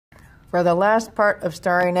For the last part of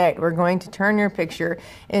Starry Night, we're going to turn your picture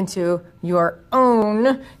into your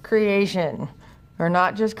own creation. We're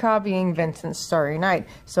not just copying Vincent's Starry Night.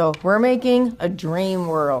 So we're making a dream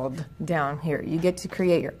world down here. You get to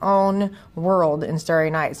create your own world in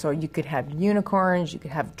Starry Night. So you could have unicorns, you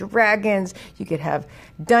could have dragons, you could have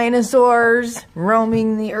dinosaurs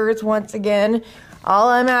roaming the earth once again. All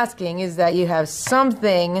I'm asking is that you have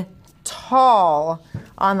something tall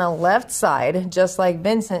on the left side, just like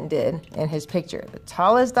Vincent did in his picture. The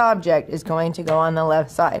tallest object is going to go on the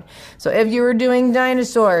left side. So if you were doing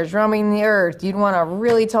dinosaurs roaming the earth, you'd want a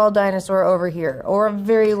really tall dinosaur over here, or a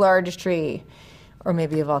very large tree, or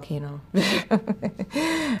maybe a volcano.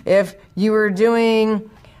 If you were doing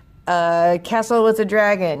a castle with a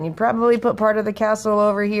dragon, you'd probably put part of the castle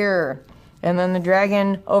over here, and then the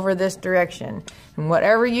dragon over this direction. And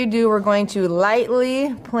whatever you do, we're going to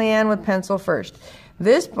lightly plan with pencil first.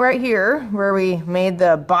 This right here, where we made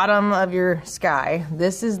the bottom of your sky,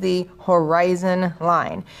 this is the horizon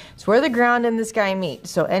line. It's where the ground and the sky meet.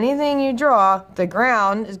 So anything you draw, the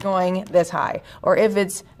ground is going this high. Or if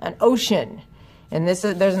it's an ocean, and there's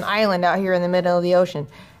an island out here in the middle of the ocean,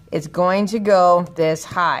 it's going to go this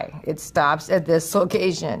high. It stops at this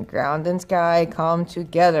location. Ground and sky come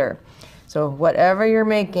together. So whatever you're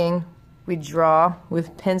making, we draw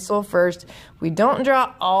with pencil first. We don't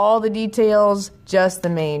draw all the details, just the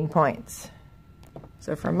main points.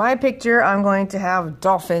 So for my picture, I'm going to have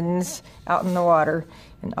dolphins out in the water.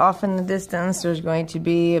 And off in the distance, there's going to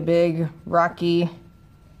be a big rocky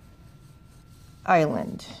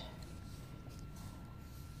island.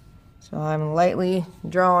 So I'm lightly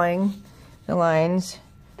drawing the lines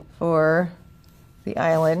for the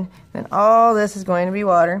island. And all this is going to be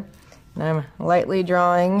water. And I'm lightly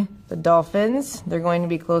drawing the dolphins. They're going to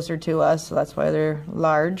be closer to us, so that's why they're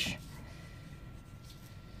large.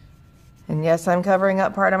 And yes, I'm covering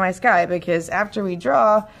up part of my sky because after we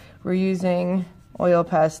draw, we're using oil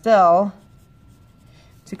pastel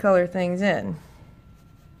to color things in.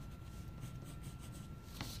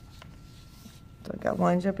 So I got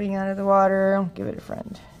one jumping out of the water. I'll give it a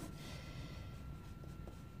friend.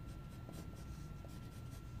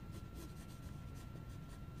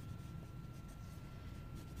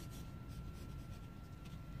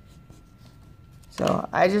 So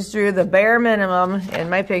I just drew the bare minimum in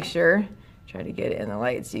my picture. Try to get it in the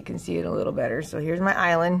light so you can see it a little better. So here's my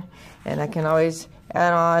island, and I can always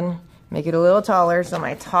add on, make it a little taller. So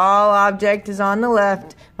my tall object is on the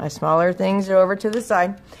left, my smaller things are over to the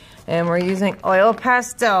side. And we're using oil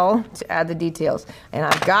pastel to add the details. And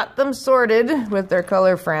I've got them sorted with their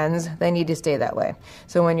color friends. They need to stay that way.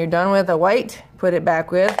 So when you're done with a white, put it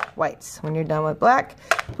back with whites. When you're done with black,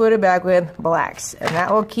 put it back with blacks. And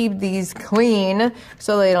that will keep these clean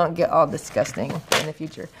so they don't get all disgusting in the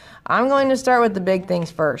future. I'm going to start with the big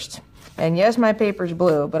things first. And yes, my paper's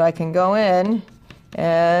blue, but I can go in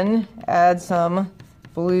and add some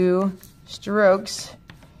blue strokes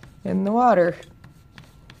in the water.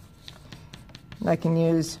 I can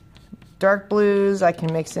use dark blues, I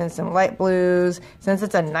can mix in some light blues. Since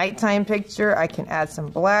it's a nighttime picture, I can add some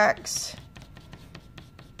blacks.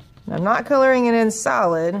 I'm not coloring it in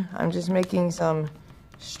solid, I'm just making some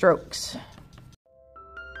strokes.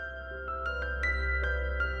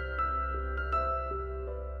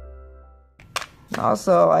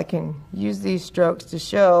 Also, I can use these strokes to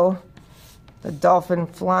show the dolphin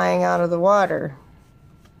flying out of the water.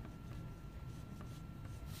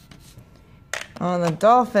 On the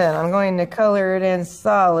dolphin, I'm going to color it in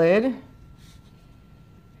solid.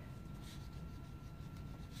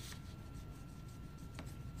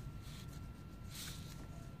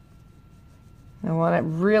 I want it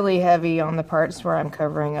really heavy on the parts where I'm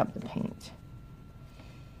covering up the paint.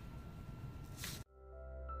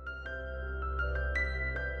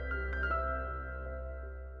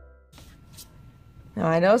 Now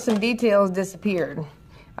I know some details disappeared.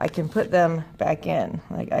 I can put them back in.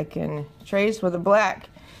 Like I can trace with a black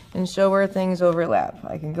and show where things overlap.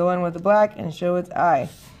 I can go in with the black and show its eye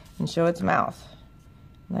and show its mouth.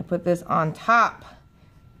 And I put this on top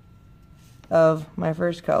of my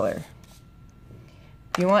first color.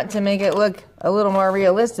 If you want to make it look a little more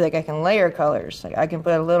realistic, I can layer colors. Like I can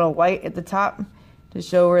put a little white at the top to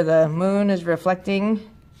show where the moon is reflecting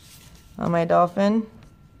on my dolphin.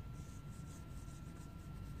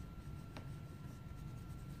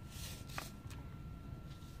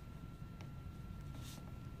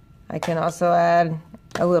 I can also add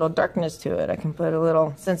a little darkness to it. I can put a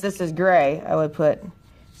little, since this is gray, I would put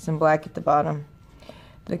some black at the bottom.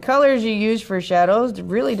 The colors you use for shadows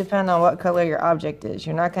really depend on what color your object is.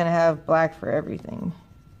 You're not going to have black for everything.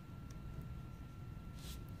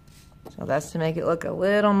 So that's to make it look a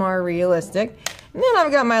little more realistic. And then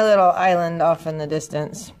I've got my little island off in the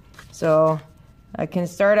distance. So I can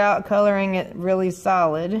start out coloring it really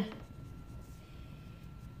solid.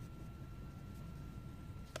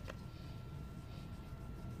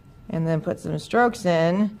 And then put some strokes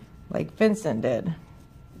in like Vincent did.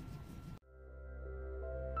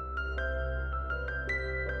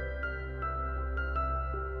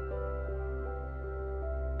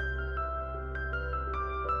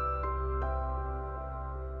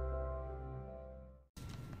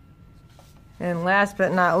 And last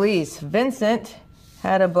but not least, Vincent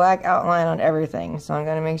had a black outline on everything. So I'm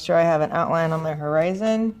gonna make sure I have an outline on my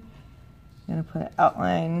horizon. I'm gonna put an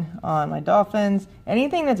outline on my dolphins.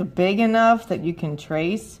 Anything that's big enough that you can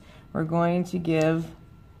trace, we're going to give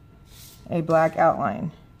a black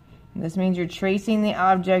outline. And this means you're tracing the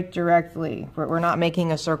object directly. We're not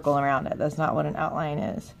making a circle around it. That's not what an outline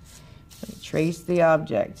is. So trace the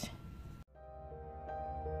object.